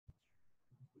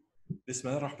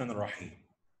Bismillah ar-Rahman ar-Rahim.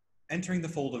 Entering the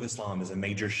fold of Islam is a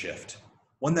major shift,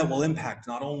 one that will impact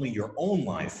not only your own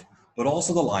life, but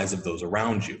also the lives of those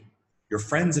around you. Your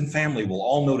friends and family will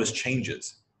all notice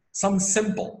changes, some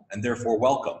simple and therefore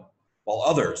welcome, while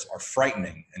others are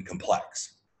frightening and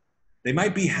complex. They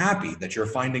might be happy that you're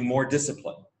finding more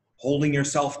discipline, holding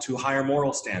yourself to higher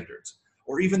moral standards,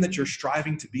 or even that you're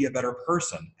striving to be a better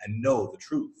person and know the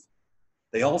truth.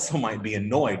 They also might be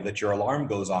annoyed that your alarm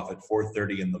goes off at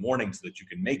 4:30 in the morning so that you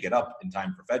can make it up in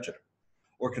time for Fajr,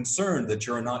 or concerned that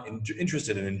you're not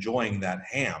interested in enjoying that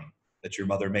ham that your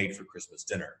mother made for Christmas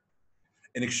dinner.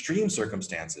 In extreme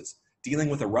circumstances, dealing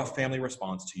with a rough family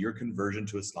response to your conversion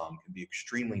to Islam can be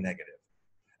extremely negative.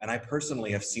 And I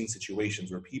personally have seen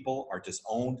situations where people are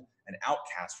disowned and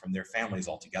outcast from their families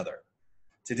altogether.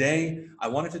 Today, I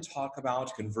wanted to talk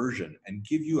about conversion and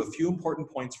give you a few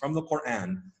important points from the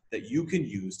Quran that you can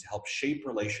use to help shape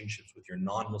relationships with your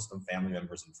non-Muslim family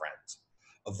members and friends,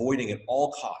 avoiding at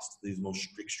all costs these most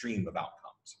extreme of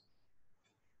outcomes.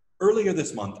 Earlier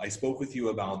this month, I spoke with you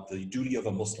about the duty of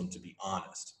a Muslim to be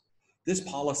honest. This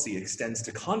policy extends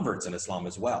to converts in Islam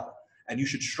as well, and you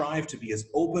should strive to be as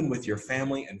open with your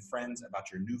family and friends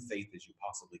about your new faith as you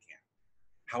possibly can.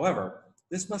 However,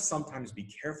 this must sometimes be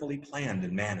carefully planned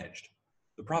and managed.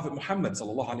 The Prophet Muhammad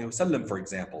ﷺ, for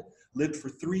example, lived for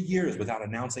 3 years without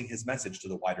announcing his message to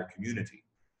the wider community.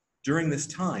 During this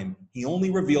time, he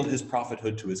only revealed his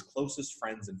prophethood to his closest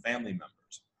friends and family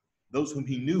members, those whom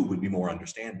he knew would be more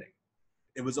understanding.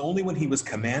 It was only when he was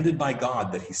commanded by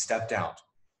God that he stepped out,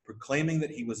 proclaiming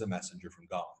that he was a messenger from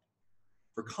God.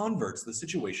 For converts, the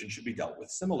situation should be dealt with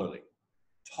similarly.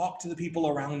 Talk to the people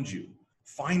around you.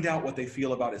 Find out what they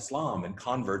feel about Islam and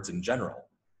converts in general.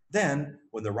 Then,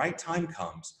 when the right time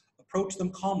comes, approach them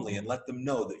calmly and let them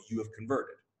know that you have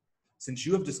converted. Since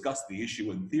you have discussed the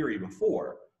issue in theory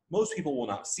before, most people will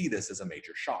not see this as a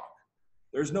major shock.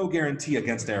 There is no guarantee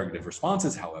against negative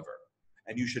responses, however,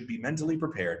 and you should be mentally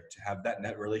prepared to have that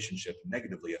net relationship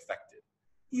negatively affected,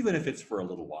 even if it's for a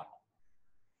little while.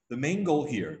 The main goal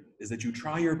here is that you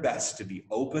try your best to be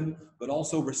open, but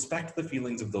also respect the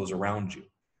feelings of those around you.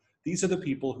 These are the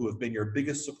people who have been your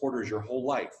biggest supporters your whole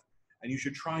life, and you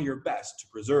should try your best to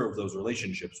preserve those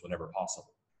relationships whenever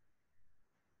possible.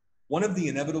 One of the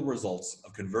inevitable results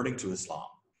of converting to Islam,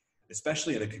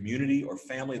 especially in a community or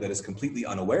family that is completely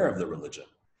unaware of the religion,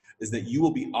 is that you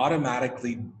will be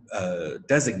automatically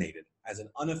designated as an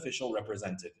unofficial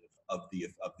representative of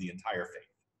the entire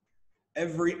faith.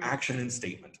 Every action and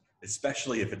statement,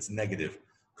 especially if it's negative,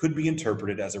 could be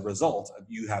interpreted as a result of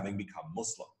you having become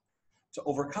Muslim. To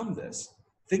overcome this,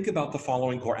 think about the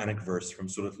following Quranic verse from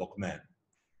Surah Luqman.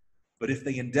 But if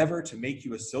they endeavor to make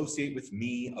you associate with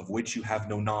me of which you have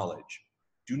no knowledge,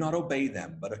 do not obey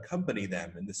them, but accompany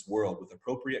them in this world with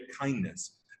appropriate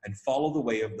kindness and follow the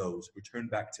way of those who turn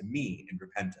back to me in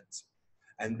repentance.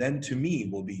 And then to me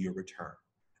will be your return,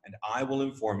 and I will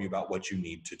inform you about what you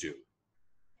need to do.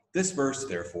 This verse,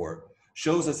 therefore,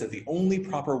 shows us that the only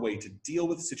proper way to deal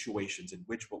with situations in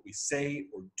which what we say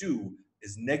or do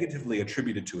is negatively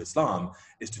attributed to Islam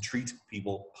is to treat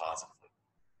people positively.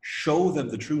 Show them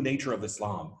the true nature of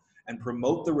Islam and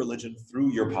promote the religion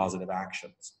through your positive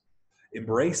actions.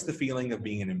 Embrace the feeling of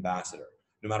being an ambassador,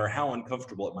 no matter how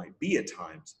uncomfortable it might be at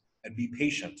times, and be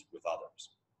patient with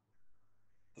others.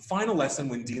 The final lesson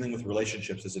when dealing with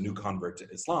relationships as a new convert to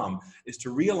Islam is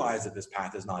to realize that this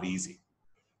path is not easy.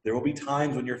 There will be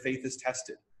times when your faith is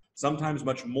tested, sometimes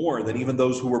much more than even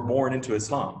those who were born into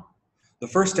Islam. The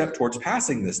first step towards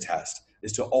passing this test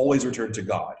is to always return to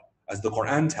God. As the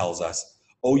Quran tells us,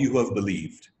 O you who have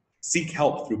believed, seek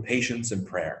help through patience and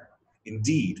prayer.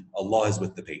 Indeed, Allah is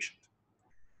with the patient.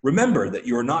 Remember that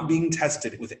you are not being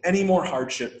tested with any more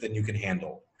hardship than you can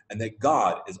handle, and that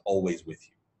God is always with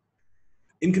you.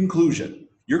 In conclusion,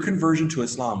 your conversion to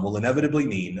Islam will inevitably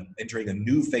mean entering a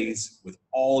new phase with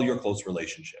all your close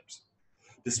relationships.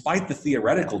 Despite the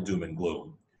theoretical doom and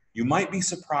gloom, you might be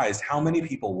surprised how many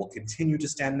people will continue to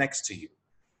stand next to you,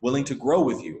 willing to grow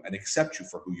with you and accept you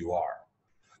for who you are.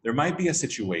 There might be a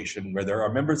situation where there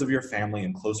are members of your family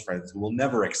and close friends who will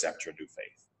never accept your new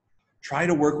faith. Try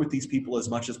to work with these people as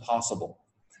much as possible.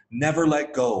 Never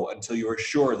let go until you are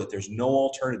sure that there's no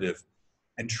alternative,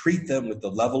 and treat them with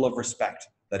the level of respect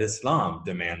that Islam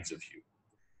demands of you.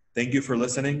 Thank you for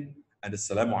listening, and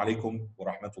Assalamu alaikum wa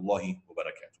rahmatullahi wa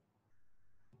barakatuh.